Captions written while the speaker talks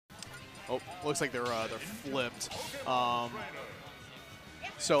Oh, looks like they're flipped.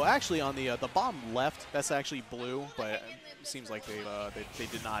 So actually on the bottom left, that's actually blue, but it seems like they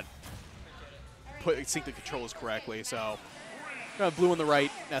did not sync the controls correctly. So blue on the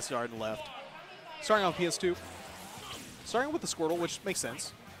right, ZARD on the left. Starting on PS2, starting with the Squirtle, which makes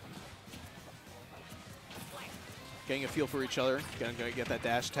sense. Getting a feel for each other, gonna get that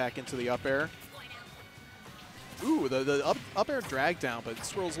dash attack into the up air. Ooh, the up air drag down, but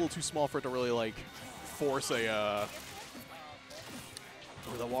Squirtle's a little too small for it to really like force a.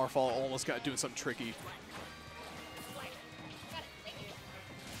 The waterfall almost got doing something tricky.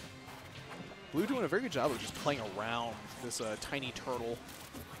 Blue doing a very good job of just playing around this tiny turtle.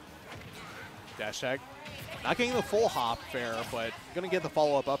 Dash tag. Not getting the full hop fair, but going to get the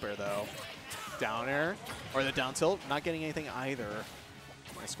follow-up up air, though. Down air, or the down tilt, not getting anything either.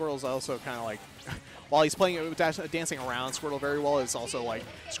 And Squirtle's also kind of like, while he's playing, dancing around Squirtle very well, it's also like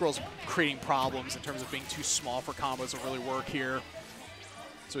Squirtle's creating problems in terms of being too small for combos to really work here.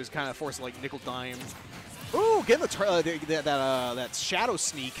 So he's kind of forced to like nickel dime. Ooh, getting that shadow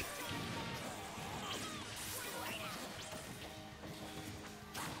sneak.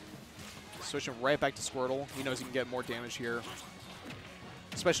 Switching right back to Squirtle. He knows he can get more damage here,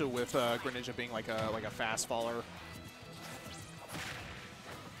 especially with Greninja being like a fast faller.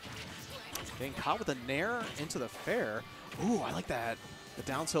 Getting caught with a nair into the fair. Ooh, I like that. The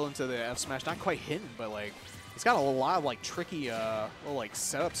down tilt into the F smash, not quite hidden, but like he's got a lot of like tricky little like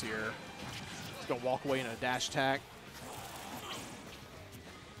setups here. He's gonna walk away in a dash attack.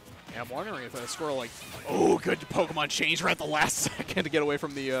 Yeah, I'm wondering if Squirtle like, oh, good Pokemon change right at the last second to get away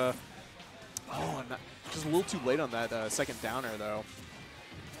from the. Oh, not, just a little too late on that second down air, though.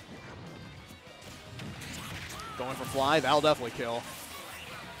 Going for fly, that'll definitely kill.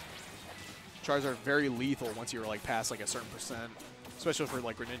 Charizard very lethal once you're like past like a certain percent, especially for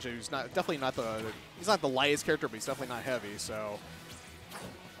like Greninja, who's definitely not the lightest character, but he's definitely not heavy. So,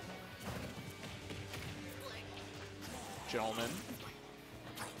 gentlemen,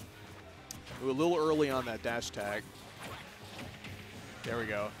 ooh, a little early on that dash tag. There we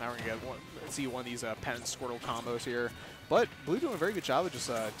go. Now we're going to see one of these Pen Squirtle combos here. But Blue doing a very good job of just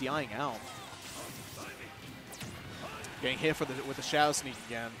DIing out. Getting hit with the Shadow Sneak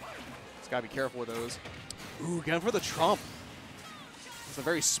again. Just got to be careful with those. Ooh, going for the Trump. It's a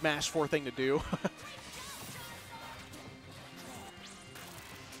very Smash 4 thing to do.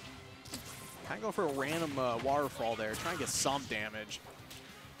 Kind of go for a random waterfall there. Try and get some damage.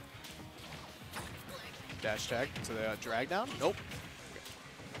 Dash tag to the drag down. Nope.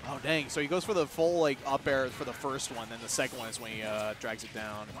 Oh, dang. So he goes for the full like up air for the first one, then the second one is when he drags it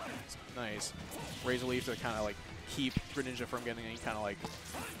down. Nice. Razor Leaf to kind of like keep Greninja from getting any kind of like...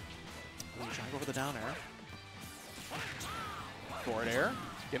 Ooh, trying to go for the down air. Forward air.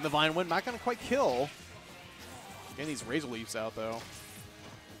 Getting the Vine Wind. Not going to quite kill. Getting these Razor Leafs out, though.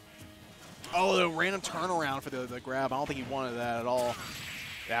 Oh, the random turnaround for the grab. I don't think he wanted that at all.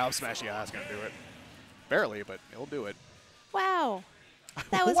 Yeah, I'll smash. Yeah, that's going to do it. Barely, but it'll do it. Wow.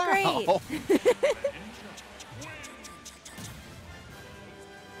 That was wow. great.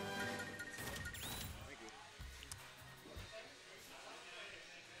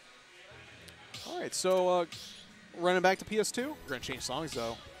 All right, so running back to PS2. We're going to change songs,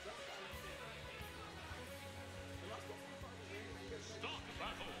 though.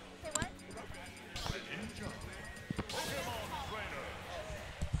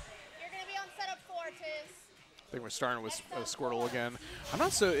 I think we're starting with Squirtle again. I'm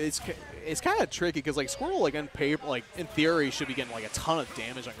not so. It's kind of tricky because like Squirtle like on paper, like in theory should be getting like a ton of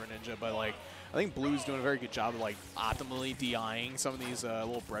damage on Greninja, but like I think Blue's doing a very good job of like optimally DIing some of these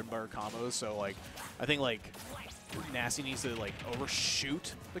little bread and butter combos. So like I think like Nasty needs to like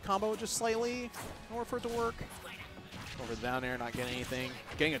overshoot the combo just slightly in order for it to work. Over the down air, not getting anything.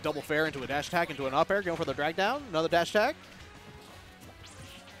 Getting a double fair into a dash attack into an up air, going for the drag down, another dash attack.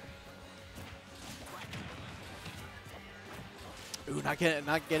 Ooh, not getting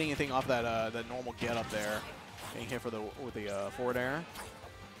anything off that that normal get up there. Getting hit with the forward air.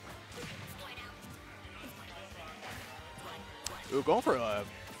 Ooh, going for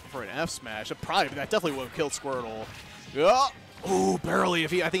an F smash. That definitely would have killed Squirtle. Yeah. Ooh, barely. I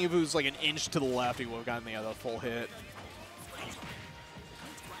think if it was like an inch to the left, he would have gotten the full hit.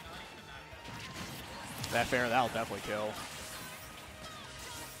 That fair, that'll definitely kill.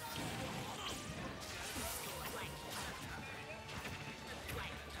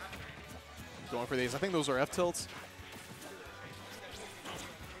 Going for these. I think those are F tilts.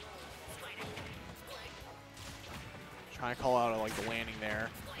 Trying to call out like the landing there.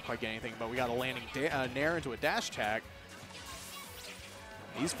 Not quite get anything, but we got a landing nair into a dash attack.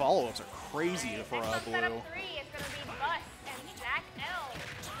 These follow-ups are crazy for Blue.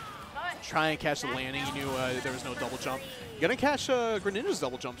 Try and catch the landing. He knew there was no double jump. Gonna catch Greninja's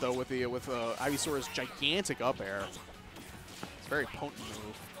double jump though with Ivysaur's gigantic up air. It's a very potent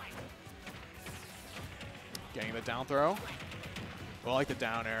move. Getting the down throw. Oh, I like the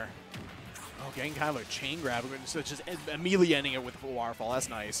down air. Oh, getting kind of a chain grab, so just immediately ending it with a waterfall. That's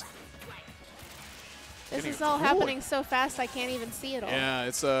nice. This is all happening so fast I can't even see it all. Yeah,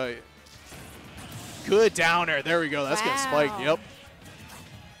 it's a good down air. There we go. That's getting spiked. Yep.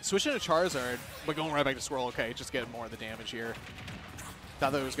 Switching to Charizard, but going right back to Swirl. Okay, just getting more of the damage here.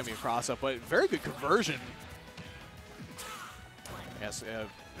 Thought that it was going to be a cross-up, but very good conversion. Yes,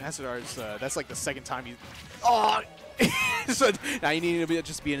 Nassadard's, that's like the second time he... Oh! So now you need to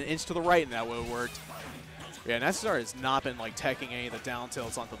just be an inch to the right, and that would have worked. Yeah, Nassar has not been like teching any of the down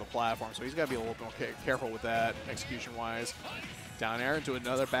tilts onto the platform, so he's got to be a little more careful with that execution-wise. Down air into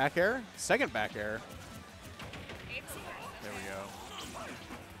another back air. Second back air. There we go.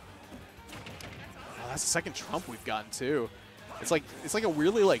 Oh, that's the second trump we've gotten too. It's like a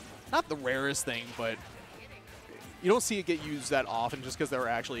really like not the rarest thing, but you don't see it get used that often just because there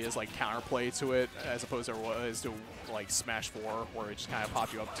actually is like counterplay to it, as opposed to there was to like Smash 4, where it just kind of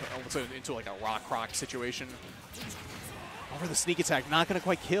pop you up to, into like a rock rock situation. Over the sneak attack, not going to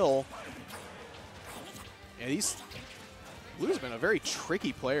quite kill. Yeah, Blue's been a very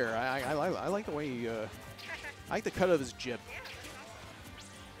tricky player. I like the way he, I like the cut of his jib.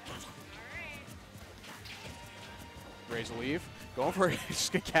 Raise a leaf. Going for it.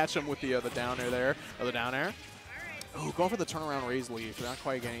 Just going to catch him with the down air there. Or the down air. Ooh, going for the turnaround raise leaf. Not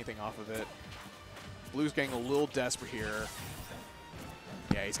quite getting anything off of it. Blue's getting a little desperate here.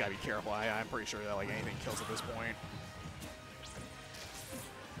 Yeah, he's got to be careful. I'm pretty sure that like anything kills at this point.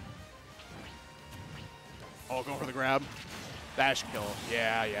 Oh, going for the grab. That should kill.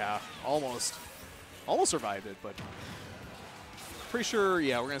 Yeah. Almost survived it, but pretty sure,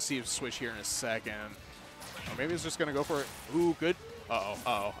 yeah, we're going to see him switch here in a second. Or maybe he's just going to go for it. Ooh, good.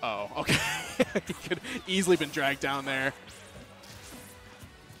 Uh-oh. Okay. He could easily been dragged down there.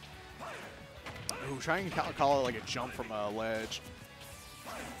 Ooh, trying to call it like a jump from a ledge.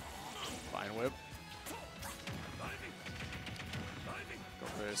 Fine whip. Go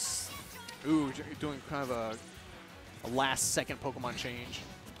for this. Ooh, doing kind of a last-second Pokemon change.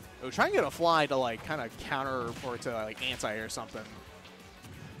 Ooh, try and get a fly to like kind of counter or to like anti or something.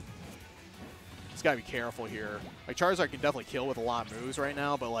 He's got to be careful here. Like Charizard can definitely kill with a lot of moves right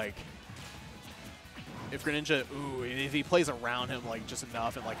now, but like if Greninja, if he plays around him like just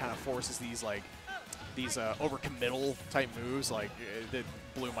enough and like kind of forces these like overcommittal type moves, like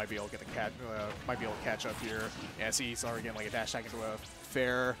Blue might be able to get the catch up here. Yeah, see, he's already getting like a dash attack into a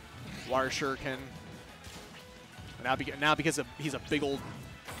fair water shuriken. Now because he's a big old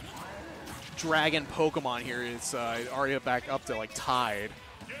dragon Pokemon here, it's already back up to like tied.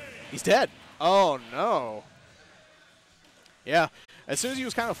 He's dead. Oh no. Yeah, as soon as he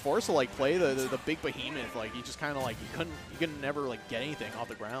was kind of forced to like play the big behemoth, like he just kind of like he couldn't never like get anything off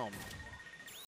the ground.